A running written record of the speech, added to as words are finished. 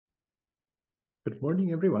Good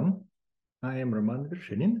morning, everyone. I am Roman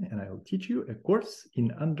Vershinin, and I will teach you a course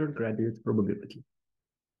in undergraduate probability.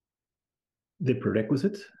 The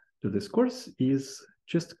prerequisite to this course is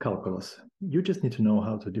just calculus. You just need to know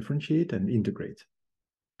how to differentiate and integrate.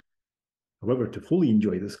 However, to fully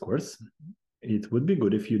enjoy this course, it would be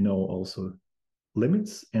good if you know also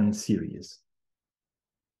limits and series.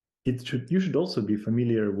 You should also be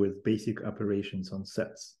familiar with basic operations on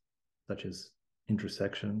sets, such as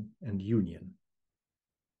intersection and union.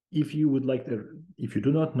 If you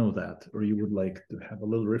do not know that, or you would like to have a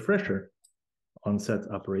little refresher on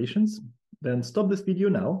set operations, then stop this video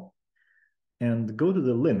now and go to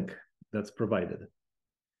the link that's provided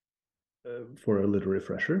for a little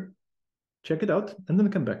refresher. Check it out and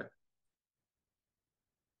then come back.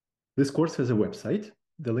 This course has a website,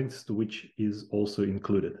 the links to which is also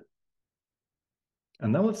included.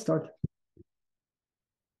 And now let's start.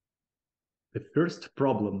 The first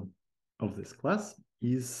problem of this class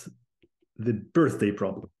is the birthday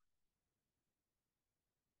problem.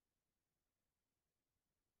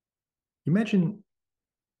 Imagine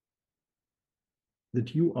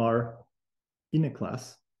that you are in a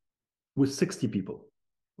class with 60 people,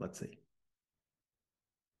 let's say.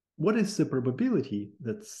 What is the probability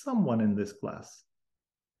that someone in this class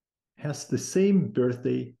has the same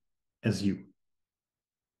birthday as you?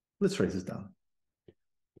 Let's write this down.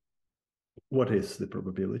 What is the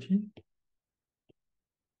probability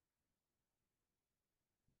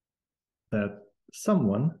that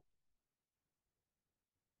someone,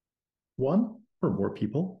 one or more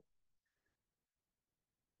people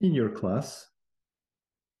in your class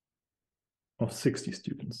of 60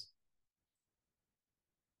 students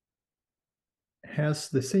has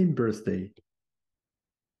the same birthday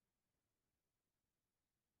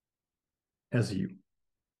as you?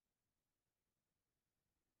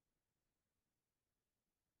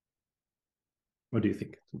 What do you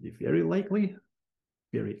think? It will be very likely,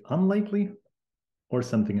 very unlikely, or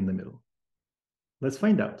something in the middle? Let's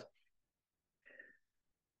find out.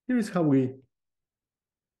 Here is how we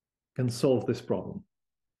can solve this problem.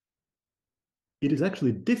 It is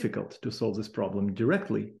actually difficult to solve this problem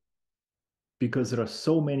directly because there are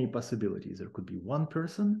so many possibilities. There could be one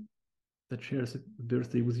person that shares a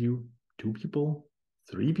birthday with you, two people,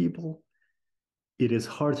 three people. It is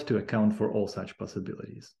hard to account for all such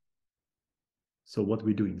possibilities. So what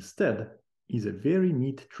we do instead is a very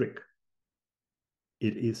neat trick.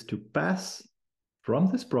 It is to pass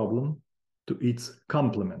from this problem to its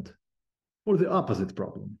complement, or the opposite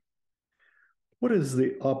problem. What is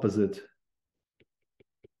the opposite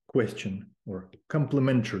question or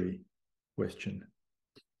complementary question?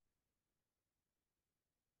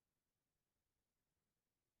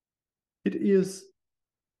 It is,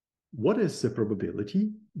 what is the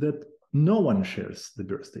probability that no one shares the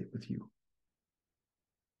birthday with you?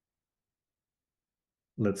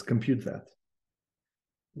 Let's compute that.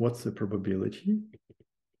 What's the probability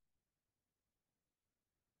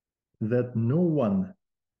that no one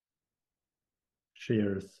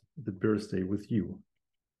shares the birthday with you?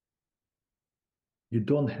 You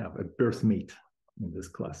don't have a birthmate in this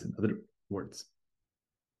class, in other words.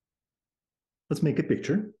 Let's make a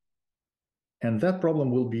picture. And that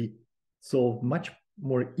problem will be solved much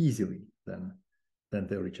more easily than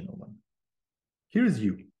the original one. Here's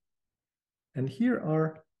you. And here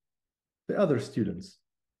are the other students.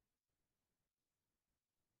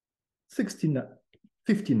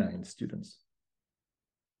 59 students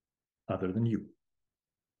other than you.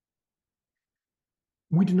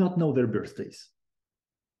 We do not know their birthdays.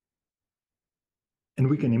 And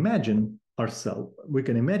we can imagine ourselves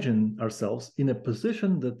in a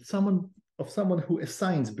position that someone who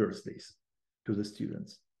assigns birthdays to the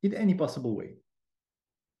students in any possible way.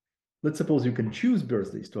 Let's suppose you can choose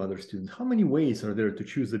birthdays to other students. How many ways are there to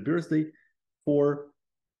choose a birthday for,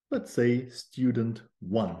 let's say, student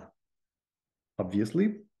 1?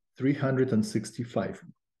 Obviously, 365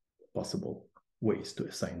 possible ways to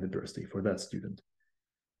assign the birthday for that student.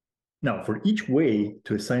 Now, for each way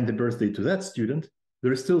to assign the birthday to that student,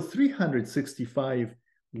 there are still 365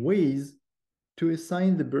 ways to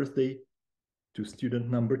assign the birthday to student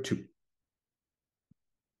number 2.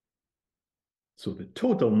 So the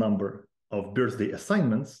total number of birthday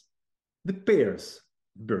assignments, the pairs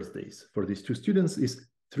birthdays for these two students, is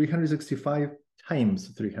 365 times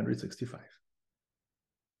 365.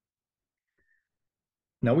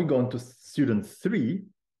 Now we go on to student 3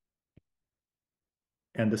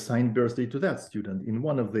 and assign birthday to that student in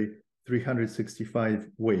one of the 365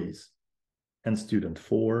 ways, and student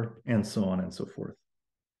 4, and so on and so forth.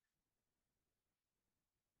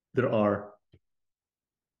 There are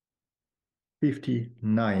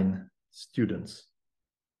 59 students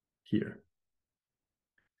here.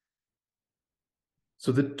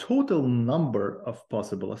 So the total number of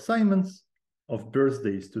possible assignments of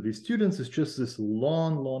birthdays to these students is just this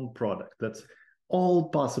long product. That's all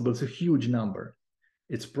possible. It's a huge number.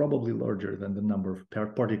 It's probably larger than the number of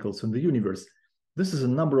particles in the universe. This is a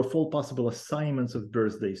number of all possible assignments of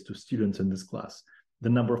birthdays to students in this class, the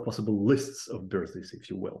number of possible lists of birthdays, if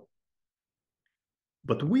you will.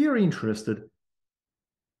 But we are interested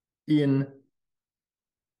in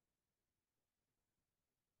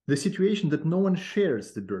the situation that no one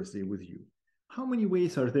shares the birthday with you. How many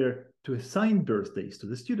ways are there to assign birthdays to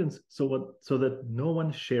the students so that no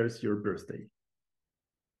one shares your birthday?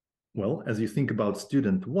 Well, as you think about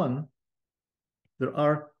student 1, there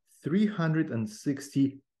are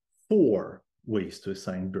 364 ways to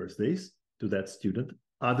assign birthdays to that student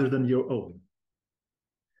other than your own.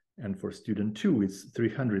 And for student 2, it's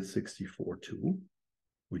 364 too.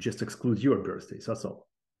 We just exclude your birthdays, that's all.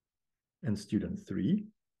 And student 3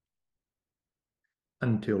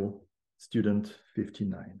 until student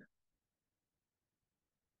 59.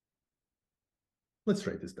 Let's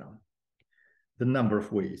write this down. The number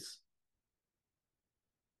of ways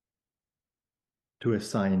to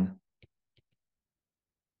assign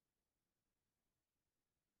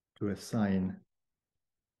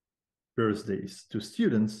birthdays to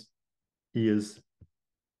students is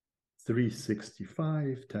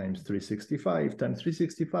 365 times 365 times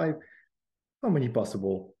 365. How many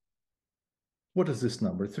possible? What is this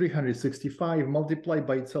number? 365 multiplied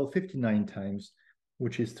by itself 59 times,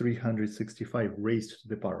 which is 365 raised to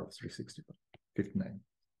the power of 365, 59.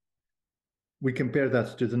 We compare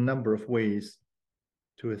that to the number of ways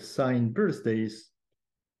to assign birthdays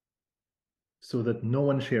so that no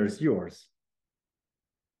one shares yours.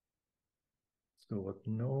 So that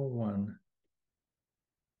no one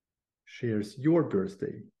shares your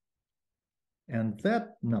birthday. And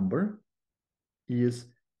that number is,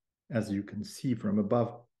 as you can see from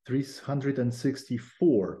above,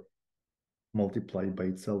 364 multiplied by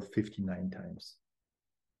itself 59 times.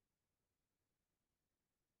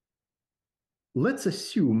 Let's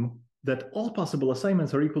assume that all possible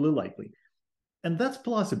assignments are equally likely. And that's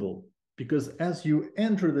plausible because as you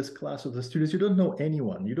enter this class of the students, you don't know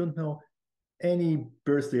anyone. You don't know any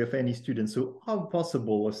birthday of any student. So all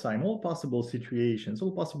possible assignments, all possible situations,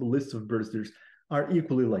 all possible lists of birthdays are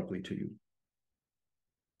equally likely to you.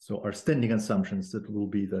 So our standing assumptions that will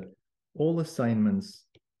be that all assignments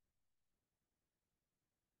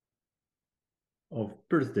of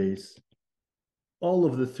birthdays, all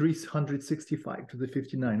of the 365 to the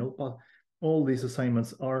 59, all these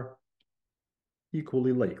assignments are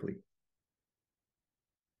equally likely.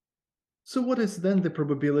 So what is then the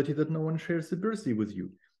probability that no one shares the birthday with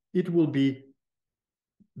you? It will be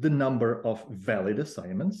the number of valid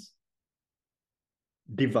assignments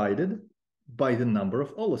divided by the number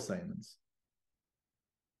of all assignments.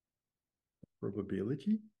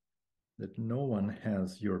 Probability that no one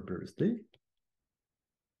has your birthday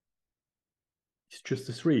is just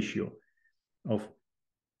this ratio of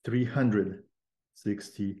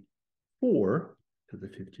 364 to the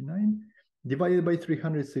 59 divided by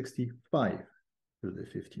 365 to the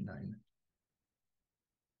 59,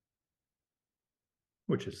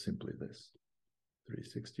 which is simply this,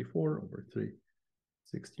 364 over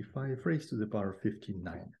 365 raised to the power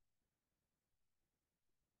 59.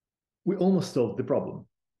 We almost solved the problem.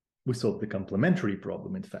 We solved the complementary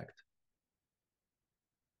problem, in fact.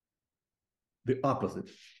 The opposite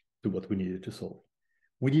to what we needed to solve.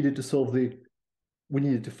 We needed to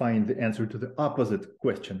find the answer to the opposite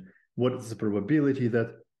question. What is the probability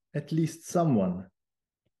that at least someone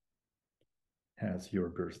has your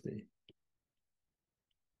birthday?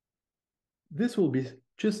 This will be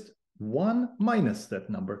just 1 minus that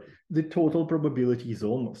number. The total probability is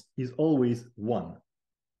always 1.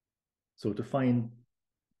 So to find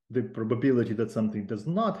the probability that something does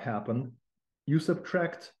not happen, you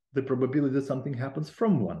subtract the probability that something happens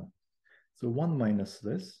from 1. So 1 minus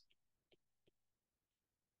this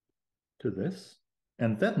to this,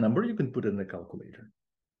 and that number you can put in the calculator.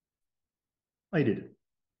 I did it.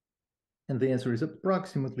 And the answer is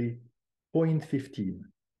approximately 0.15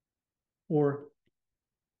 or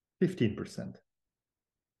 15%.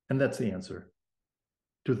 And that's the answer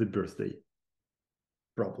to the birthday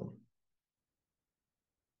problem.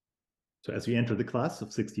 So as you enter the class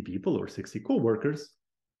of 60 people or 60 co-workers,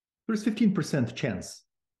 there's 15% chance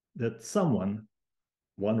that someone,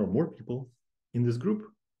 one or more people in this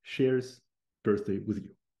group, shares birthday with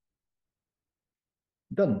you.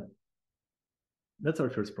 Done. That's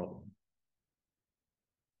our first problem.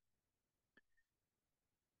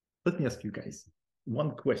 Let me ask you guys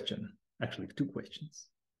one question. Actually, two questions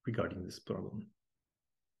regarding this problem.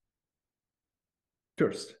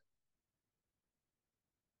 First,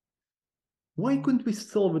 why couldn't we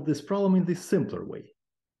solve this problem in this simpler way?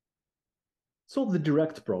 Solve the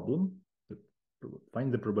direct problem,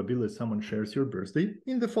 find the probability someone shares your birthday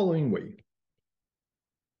in the following way.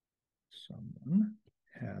 Someone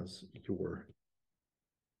has your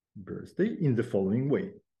birthday in the following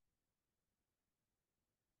way.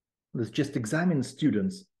 Let's just examine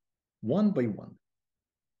students one by one.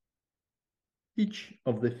 Each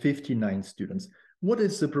of the 59 students, what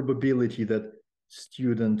is the probability that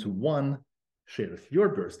student 1 shares your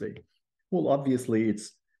birthday? Well, obviously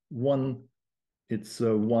it's 1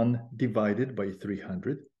 divided by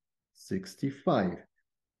 365,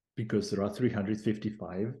 because there are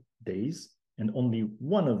 355 days and only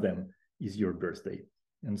one of them is your birthday.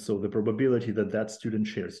 And so the probability that that student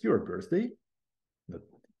shares your birthday, that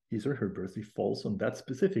his or her birthday falls on that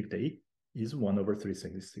specific day, is 1 over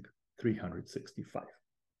 365.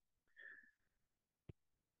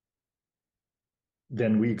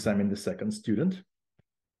 Then we examine the second student,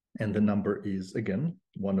 and the number is, again,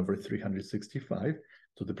 1 over 365.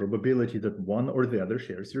 So the probability that one or the other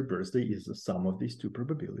shares your birthday is the sum of these two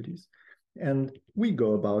probabilities. And we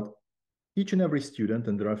go about each and every student,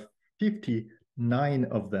 and there are 59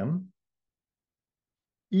 of them,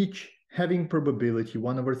 each having probability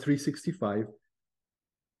 1 over 365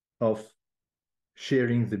 of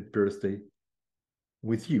sharing the birthday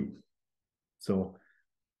with you. So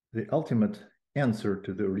the ultimate answer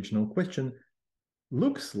to the original question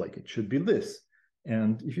looks like it should be this.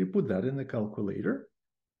 And if you put that in the calculator,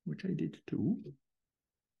 which I did too,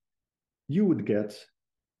 you would get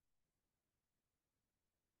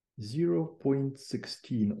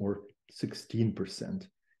 0.16 or 16%.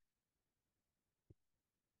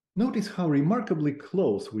 Notice how remarkably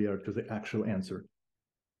close we are to the actual answer,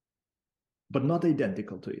 but not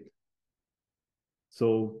identical to it.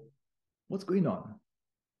 So what's going on?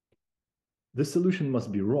 The solution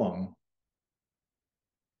must be wrong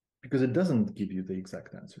because it doesn't give you the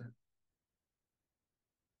exact answer.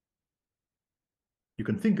 You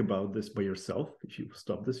can think about this by yourself if you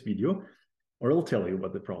stop this video, or I'll tell you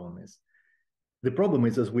what the problem is. The problem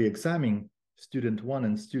is, as we examine student 1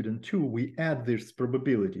 and student 2, we add these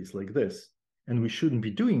probabilities like this, and we shouldn't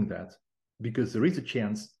be doing that because there is a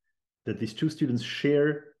chance that these two students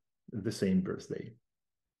share the same birthday.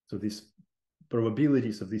 So these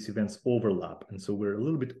probabilities of these events overlap, and so we're a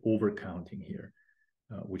little bit overcounting here,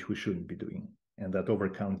 which we shouldn't be doing. And that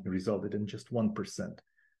overcounting resulted in just 1%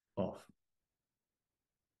 off.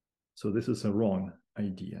 So this is a wrong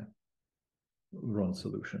idea, wrong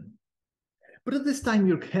solution. But at this time,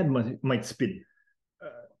 your head might spin.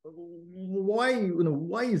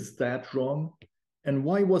 Why is that wrong? And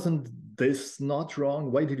why wasn't this not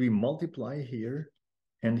wrong? Why did we multiply here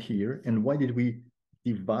and here? And why did we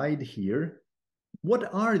divide here?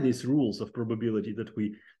 What are these rules of probability that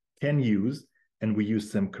we can use, and we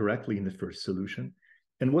use them correctly in the first solution?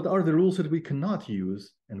 And what are the rules that we cannot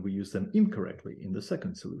use, and we use them incorrectly in the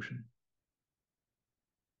second solution?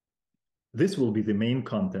 This will be the main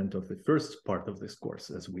content of the first part of this course,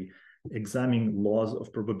 as we examine laws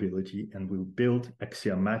of probability and we'll build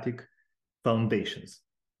axiomatic foundations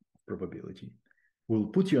of probability. We'll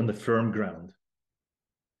put you on the firm ground.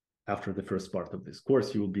 After the first part of this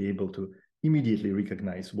course, you will be able to immediately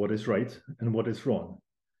recognize what is right and what is wrong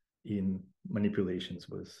in manipulations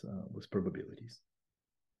with probabilities.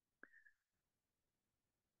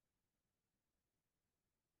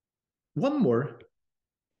 One more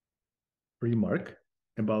remark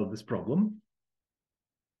about this problem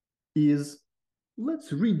is,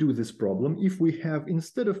 let's redo this problem. If we have,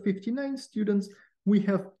 instead of 59 students, we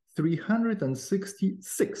have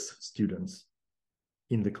 366 students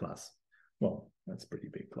in the class. Well, that's a pretty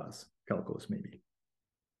big class, calculus maybe.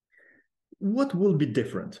 What will be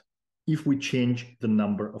different if we change the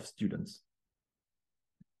number of students?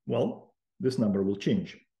 Well, this number will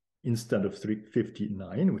change. Instead of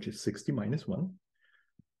 359, which is 60 minus 1,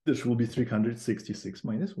 this will be 366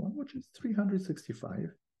 minus 1, which is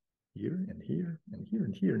 365 here and here and here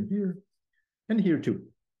and here and here and here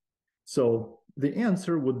too. So the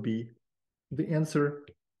answer would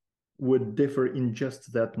differ in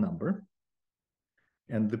just that number.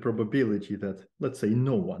 And the probability that, let's say,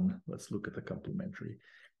 no one, let's look at the complementary,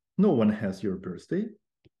 no one has your birthday.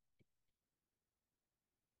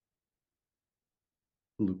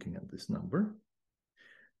 Looking at this number,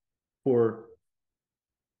 for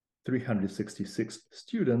 366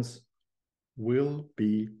 students will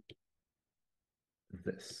be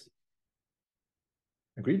this.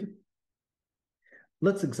 Agreed?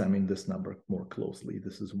 let's examine this number more closely.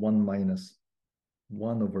 This is 1 minus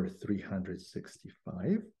 1 over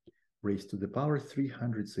 365 raised to the power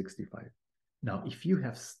 365. Now, if you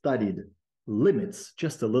have studied limits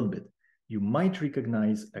just a little bit, you might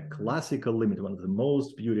recognize a classical limit, one of the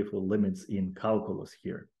most beautiful limits in calculus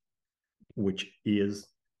here, which gives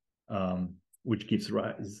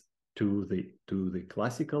rise to the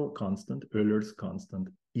classical constant, Euler's constant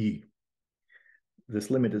E. This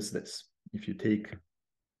limit is this. If you take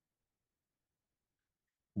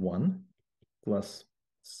 1 plus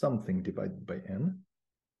something divided by n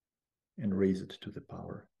and raise it to the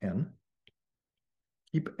power n,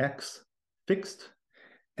 keep x fixed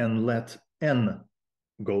and let n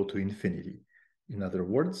go to infinity. In other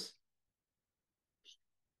words,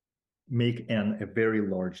 make n a very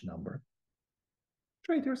large number.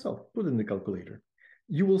 Try it yourself, put it in the calculator.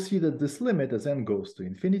 You will see that this limit, as n goes to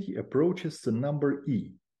infinity, approaches the number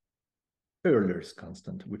e, Euler's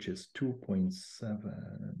constant, which is 2.7,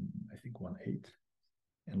 I think 18,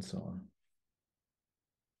 and so on.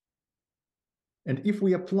 And if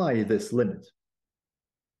we apply this limit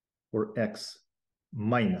for x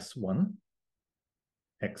minus 1,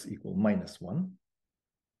 x equal minus 1,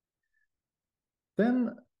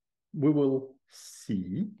 then we will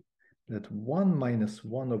see that 1 minus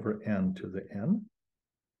 1 over n to the n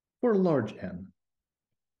for large n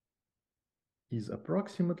is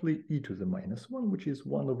approximately e to the minus 1, which is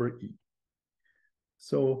 1 over e.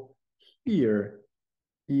 So here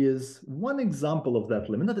is one example of that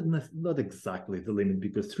limit, not exactly the limit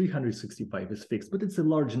because 365 is fixed, but it's a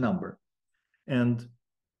large number. And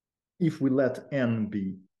if we let n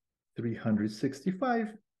be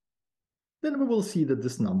 365, then we will see that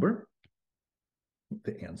this number,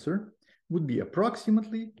 the answer, would be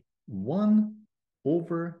approximately 1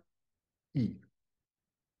 over e,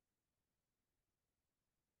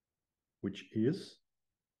 which is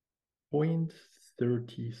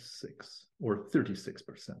 0.36 or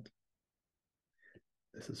 36%.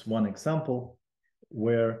 This is one example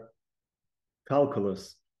where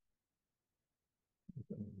calculus,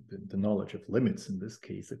 the knowledge of limits, in this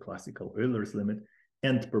case, the classical Euler's limit,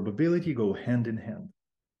 and probability go hand in hand.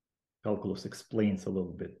 Calculus explains a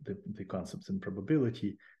little bit the concepts in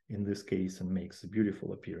probability in this case and makes a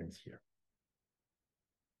beautiful appearance here.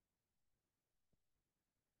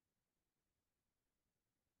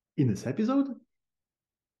 In this episode,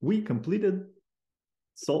 we completed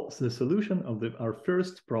the solution of our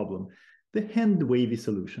first problem, the hand-wavy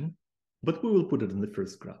solution, but we will put it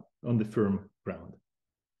on the firm ground.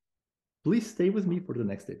 Please stay with me for the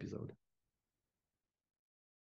next episode.